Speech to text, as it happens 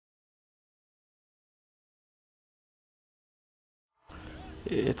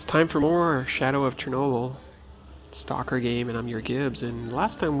It's time for more Shadow of Chernobyl Stalker game, and I'm YourGibs. And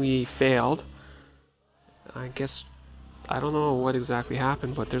last time we failed. I guess I don't know what exactly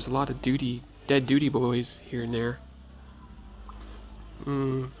happened, but there's a lot of dead duty boys here and there.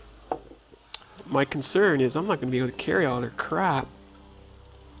 My concern is I'm not going to be able to carry all their crap,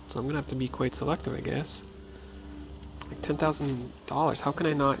 so I'm going to have to be quite selective, I guess. Like $10,000. How can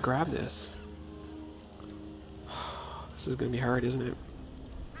I not grab this? This is going to be hard, isn't it?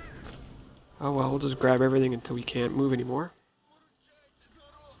 Oh well, we'll just grab everything until we can't move anymore.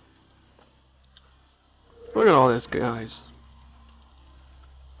 Look at all this, guys.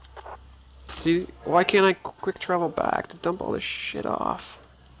 See, why can't I quick travel back to dump all this shit off?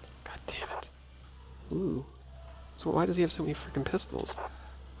 God damn it. Ooh. So why does he have so many freaking pistols?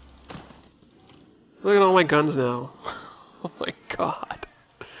 Look at all my guns now. Oh my god.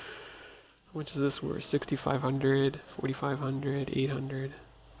 How much is this worth? 6,500, 4,500, 800.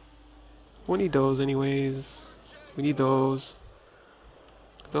 We need those anyways. We need those.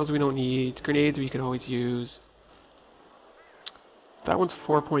 Those we don't need. Grenades we can always use. That one's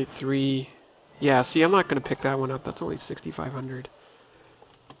 4.3. Yeah, see, I'm not going to pick that one up. That's only 6,500.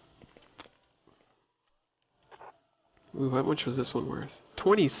 Ooh, how much was this one worth?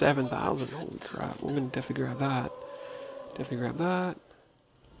 27,000. Holy crap. I'm going to definitely grab that. Definitely grab that.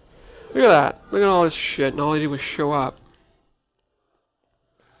 Look at that. Look at all this shit, and all I did was show up.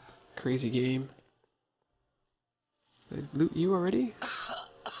 Crazy game. Did I loot you already?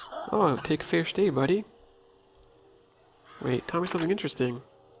 Oh, take a fair stay, buddy. Wait, tell me something interesting.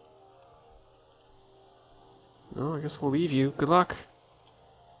 No, I guess we'll leave you. Good luck.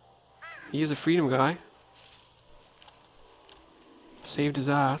 He is a freedom guy. Saved his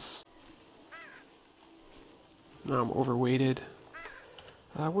ass. Now I'm overweighted.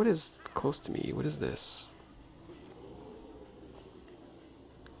 What is close to me? What is this?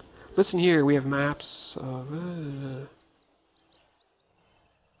 Listen here, we have maps.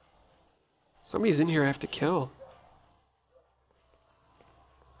 Somebody's in here I have to kill.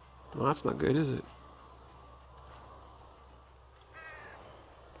 Well, that's not good, is it?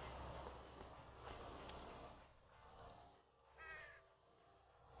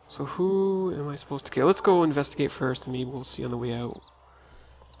 So who am I supposed to kill? Let's go investigate first, and maybe we'll see on the way out.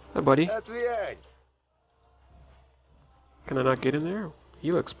 Hi, buddy. Can I not get in there?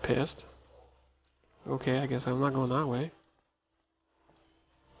 He looks pissed. Okay, I guess I'm not going that way.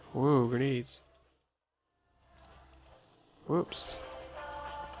 Whoa, grenades. Whoops.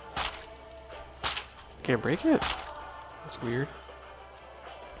 Can't break it? That's weird.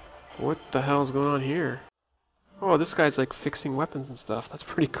 What the hell's going on here? Oh, this guy's like fixing weapons and stuff. That's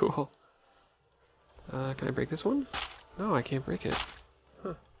pretty cool. Can I break this one? No, I can't break it.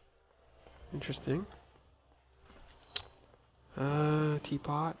 Huh. Interesting.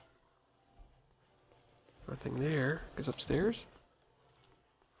 Teapot. Nothing there. Goes upstairs.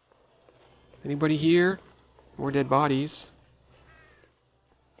 Anybody here? More dead bodies.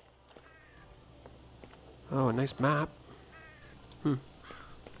 Oh, a nice map.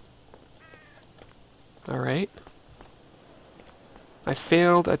 Alright. I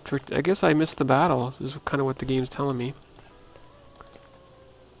failed at... I guess I missed the battle. This is kind of what the game's telling me.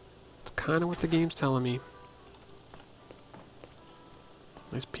 It's kind of what the game's telling me.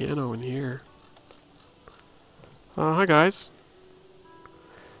 Nice piano in here. Hi guys.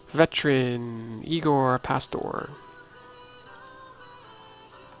 Veteran Igor Pastor.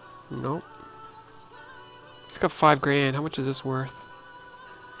 Nope. He's got 5 grand. How much is this worth?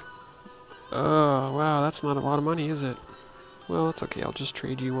 Oh, wow, that's not a lot of money, is it? Well, it's okay. I'll just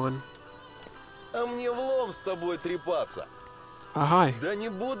trade you one. Hi.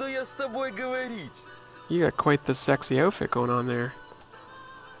 You got quite the sexy outfit going on there.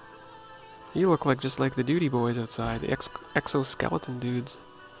 You look like just like the duty boys outside, the exoskeleton dudes.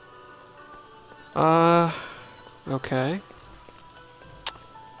 Okay.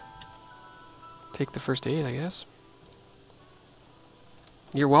 Take the first aid, I guess.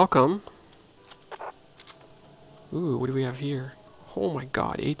 You're welcome. Ooh, what do we have here? Oh my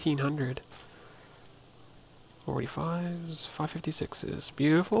god, 1800. 45s, 556s.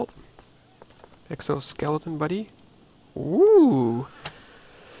 Beautiful. Exoskeleton buddy. Ooh.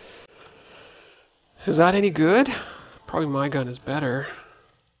 Is that any good? Probably my gun is better.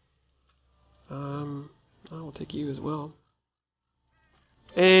 I will take you as well.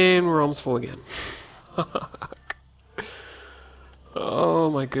 And we're almost full again. Oh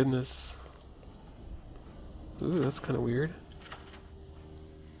my goodness. Ooh, that's kind of weird.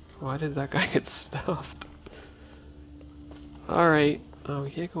 Why did that guy get stuffed? Alright.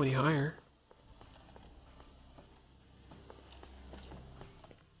 We can't go any higher.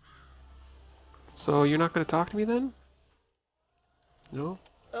 So you're not gonna talk to me then? No?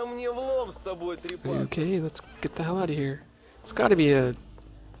 А мне в лоб с тобой трепаться. Okay, let's get the hell out of here. There's gotta be a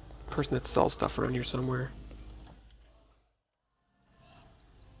person that sells stuff around here somewhere.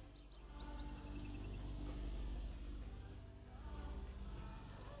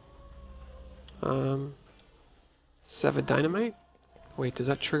 Seven dynamite? Wait, does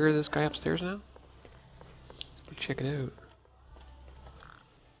that trigger this guy upstairs now? Let's check it out.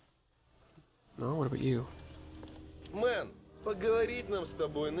 No, what about you? Мэн, поговорить нам с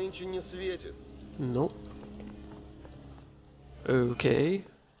тобой нынче не светит. Nope. Okay.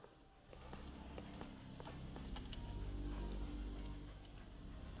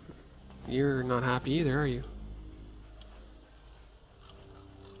 You're not happy either, are you?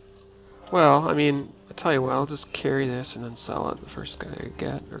 Well, I mean, I'll tell you what, I'll just carry this and then sell it the first guy I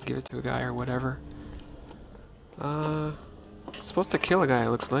get, or give it to a guy or whatever. Supposed to kill a guy, it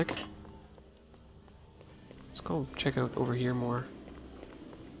looks like. Let's go check out over here more.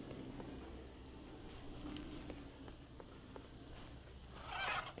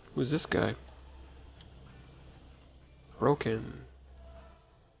 Who's this guy? Broken.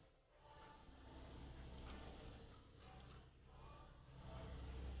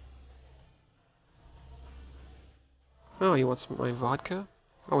 Oh, he wants my vodka?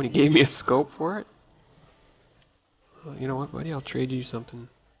 Oh, and he gave me a scope for it? You know what, buddy? I'll trade you something.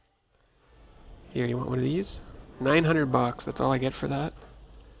 Here, you want one of these? 900 bucks, that's all I get for that.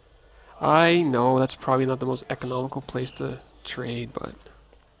 I know that's probably not the most economical place to trade, but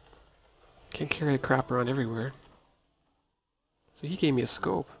can't carry the crap around everywhere. So he gave me a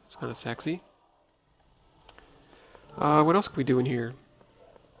scope. It's kind of sexy. What else can we do in here?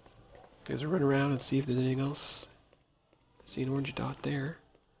 Guys, run around and see if there's anything else. See an orange dot there.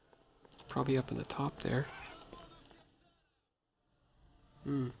 Probably up in the top there.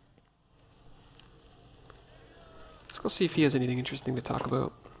 Let's go see if he has anything interesting to talk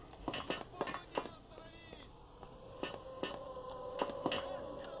about.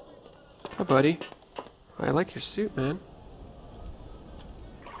 Hi, buddy. I like your suit, man.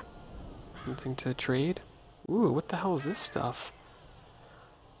 Anything to trade? Ooh, what the hell is this stuff?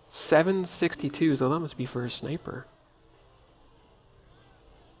 762, so that must be for a sniper.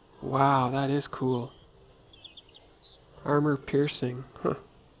 Wow, that is cool. Armor piercing. Huh.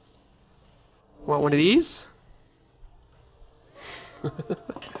 Want one of these? I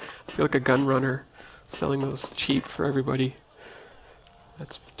feel like a gun runner selling those cheap for everybody.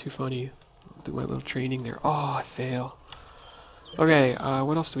 That's too funny. I'll do my little training there. Oh, I fail. Okay,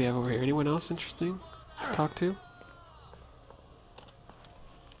 what else do we have over here? Anyone else interesting to talk to?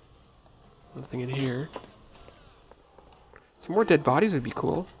 Nothing in here. Some more dead bodies would be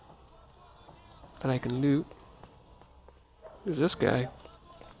cool. That I can loot. Who's this guy?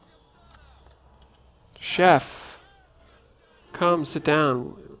 Chef! Come, sit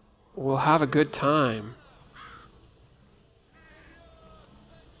down. We'll have a good time.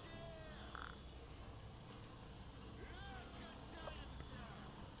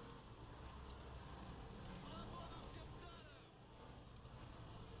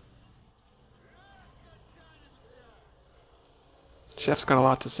 Chef's got a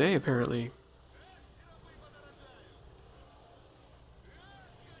lot to say, apparently.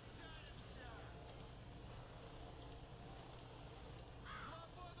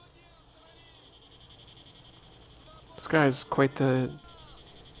 This guy's quite the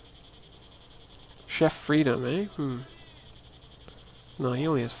Chef Freedom, eh? No, he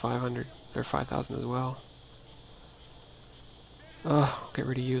only has 500 or 5,000 as well. Ugh, get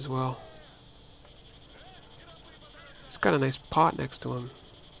rid of you as well. He's got a nice pot next to him.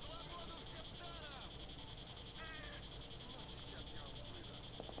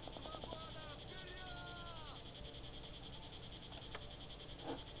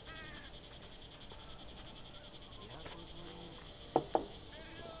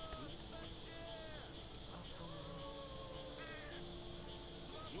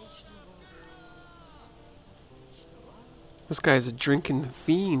 This guy's a drinking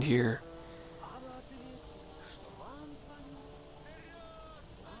fiend here.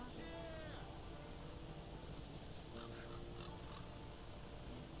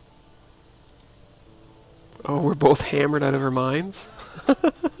 Oh, we're both hammered out of our minds?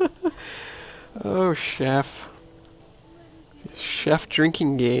 Oh, chef. Chef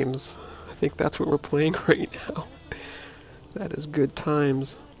drinking games. I think that's what we're playing right now. That is good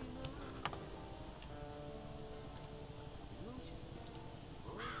times.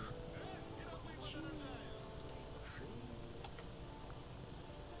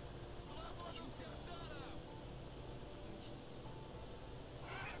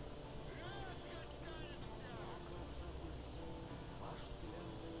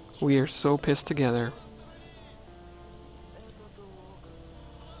 We are so pissed together.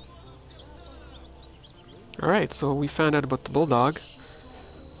 Alright, so we found out about the bulldog.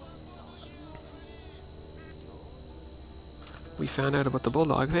 We found out about the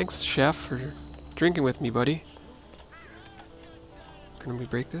bulldog. Thanks, chef, for drinking with me, buddy. Can we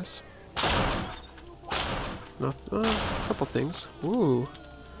break this? A couple things. Ooh.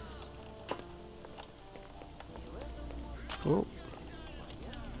 Oh.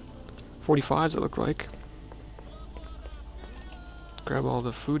 45s it look like. Grab all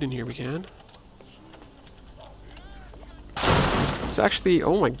the food in here we can. It's actually,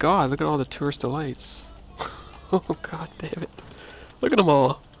 oh my god, look at all the tourist delights. Oh god damn it. Look at them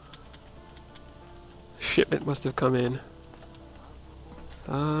all. Shipment must have come in.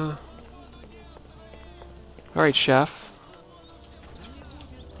 Alright, chef.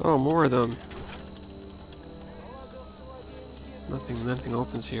 Oh, more of them. Nothing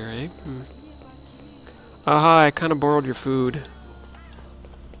opens here, eh? Aha, I kind of borrowed your food.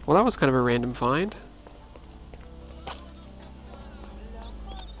 Well, that was kind of a random find.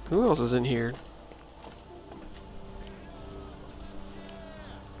 Who else is in here?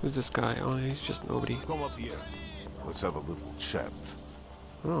 Who's this guy? Oh, he's just nobody. Come up here. Let's have a little chat.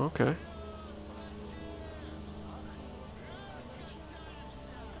 Oh, okay.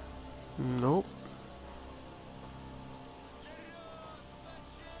 Nope.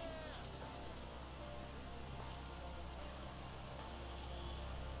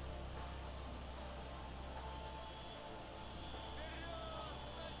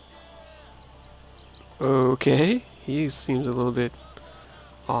 Okay, he seems a little bit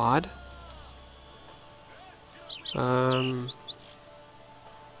odd.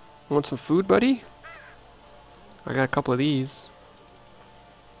 Want some food, buddy? I got a couple of these.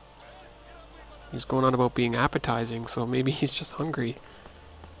 He's going on about being appetizing, so maybe he's just hungry.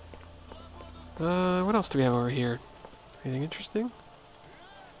 What else do we have over here? Anything interesting?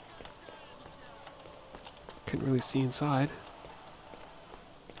 Couldn't really see inside.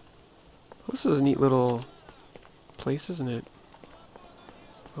 This is a neat little place, isn't it?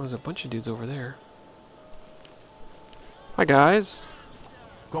 Oh, there's a bunch of dudes over there. Hi, guys.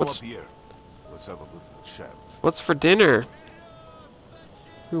 Come up here. Let's have a little chat. What's for dinner?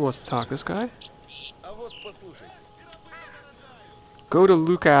 Who wants to talk? This guy? Go to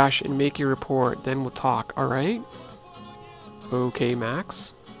Lukash and make your report, then we'll talk, alright? Okay,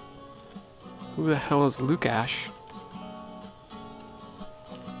 Max. Who the hell is Lukash?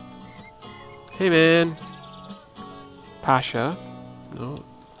 Hey, man. Pasha. No.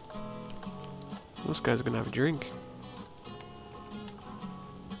 This guy's gonna have a drink.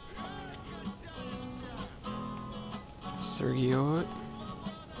 Sergio.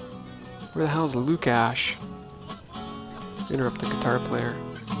 Where the hell's Lukash? Interrupt the guitar player.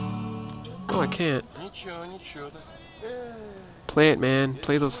 Oh, I can't. Play it, man.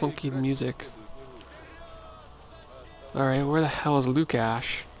 Play those funky music. Alright, where the hell is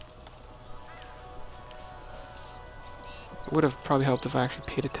Lukash? Would have probably helped if I actually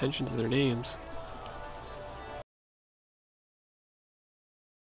paid attention to their names.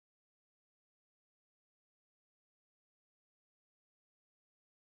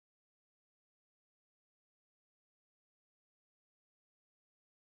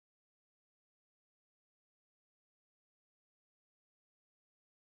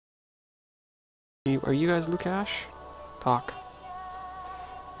 Are you guys Lukash? Talk.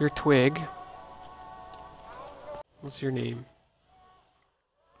 You're Twig. What's your name?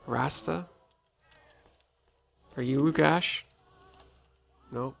 Rasta? Are you Lukash?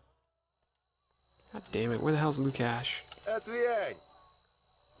 Nope. God damn it, where the hell's Lukash? Отвянь!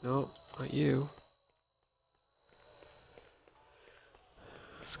 Nope, not you.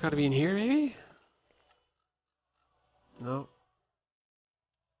 It's gotta be in here, maybe? Nope.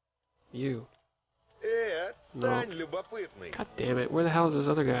 You. Отстань, любопытный! God damn it, where the hell is this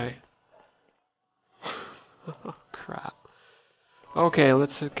other guy? Oh, crap. Okay,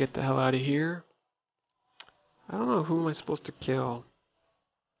 let's get the hell out of here. I don't know, who am I supposed to kill?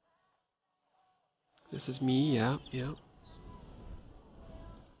 This is me, yeah.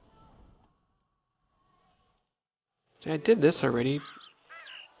 See, I did this already.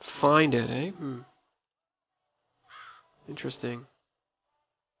 Find it, eh? Interesting.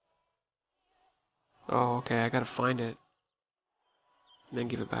 Oh, okay, I gotta find it. And then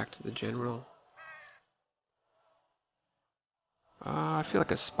give it back to the general. I feel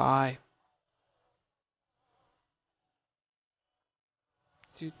like a spy.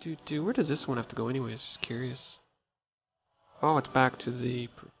 Where does this one have to go anyways? Just curious. Oh, it's back to the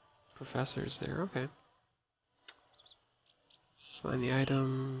professors there. Okay. Find the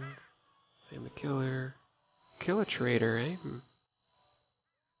item. Find the killer. Kill a traitor, eh?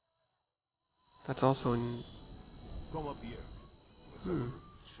 That's also in... Come up here. Let's have a little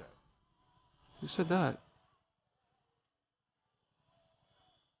chat. Who said that?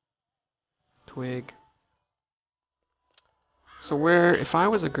 Twig. So where, if I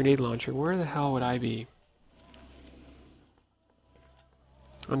was a grenade launcher, where the hell would I be?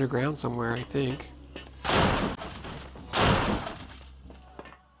 Underground somewhere, I think.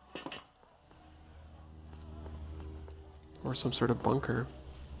 Or some sort of bunker.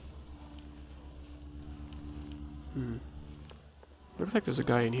 Looks like there's a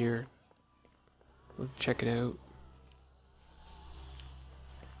guy in here. We'll check it out.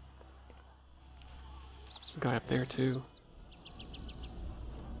 There's a guy up there too.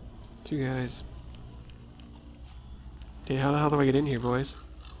 Two guys. Hey, how the hell do I get in here, boys?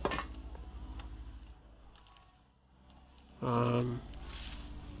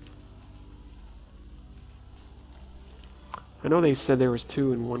 I know they said there was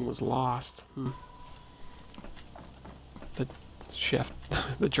two and one was lost. The chef,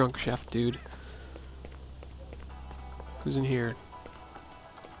 the drunk chef dude. Who's in here?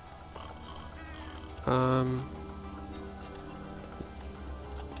 The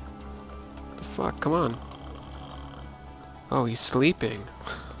fuck? Come on. Oh, he's sleeping.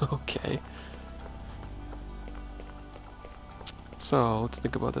 Okay. So, let's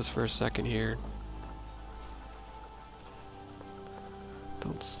think about this for a second here.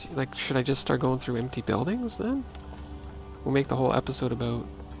 Like, should I just start going through empty buildings then? We'll make the whole episode about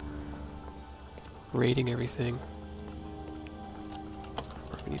raiding everything.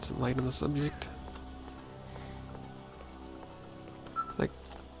 We need some light on the subject. Like,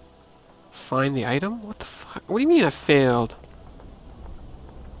 find the item? What the fuck? What do you mean I failed?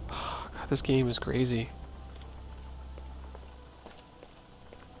 Oh, God, this game is crazy.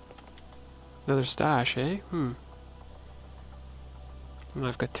 Another stash, eh? And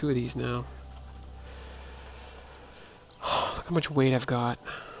I've got two of these now. Oh, look how much weight I've got.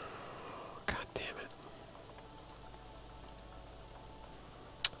 God damn it.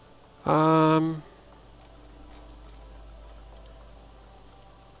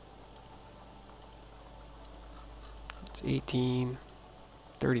 It's 18,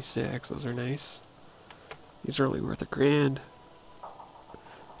 36. Those are nice. These are only worth $1,000.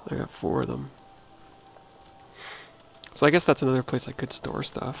 I got 4 of them. So I guess that's another place I could store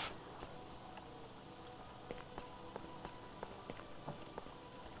stuff.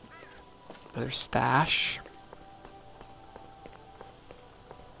 Another stash.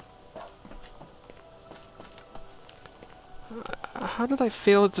 How did I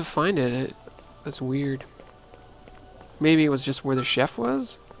fail to find it? That's weird. Maybe it was just where the chef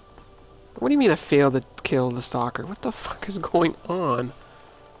was? What do you mean I failed to kill the stalker? What the fuck is going on?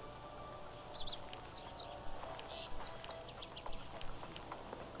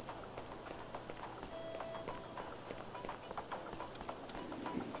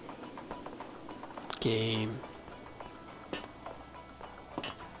 Game.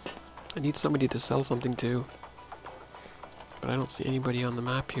 I need somebody to sell something to. But I don't see anybody on the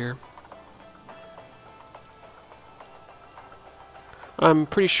map here. I'm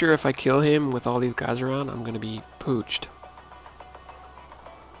pretty sure if I kill him with all these guys around, I'm gonna be pooched.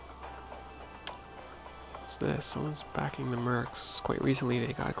 What's this? Someone's backing the mercs. Quite recently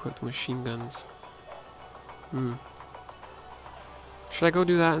they got equipped with machine guns. Should I go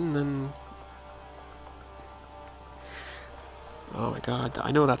do that and then... Oh my god,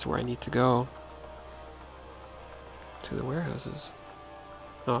 I know that's where I need to go. To the warehouses.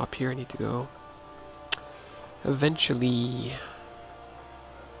 Oh, up here I need to go. Eventually.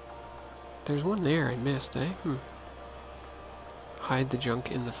 There's one there I missed, eh? Hide the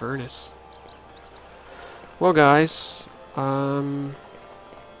junk in the furnace. Well, guys, apparently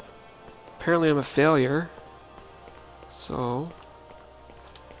I'm a failure. So,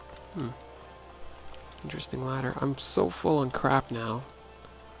 interesting ladder. I'm so full on crap now.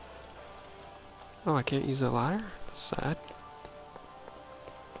 Oh, I can't use that ladder? That's sad.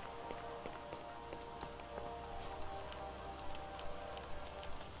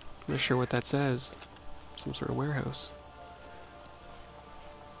 Not sure what that says. Some sort of warehouse.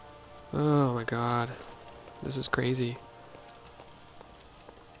 Oh my god. This is crazy.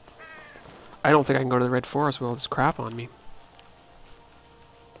 I don't think I can go to the Red Forest with all this crap on me.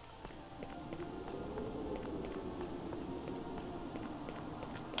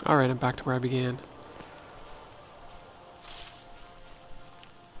 Alright, I'm back to where I began.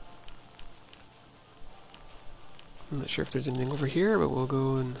 I'm not sure if there's anything over here, but we'll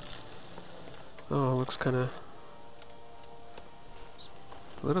go and... Oh, it looks kind of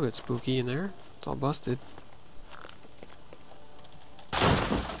A little bit spooky in there. It's all busted.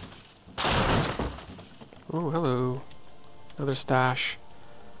 Oh, hello. Another stash.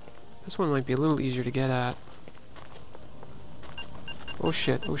 This one might be a little easier to get at. Oh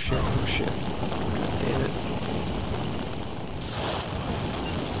shit, oh shit, oh shit. God damn it.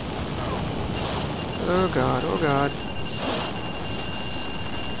 Oh god, oh god.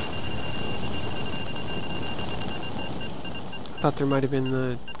 I thought there might have been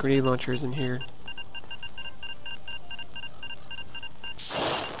the grenade launchers in here.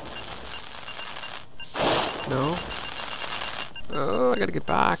 No? Oh, I gotta get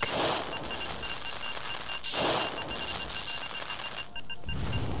back.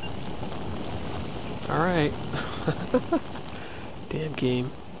 Alright. Damn game.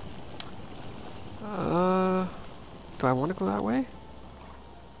 Do I want to go that way?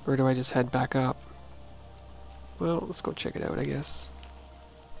 Or do I just head back up? Well, let's go check it out, I guess.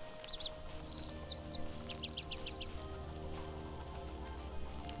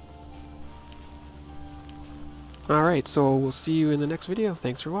 Alright, so we'll see you in the next video.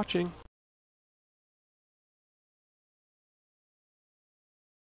 Thanks for watching.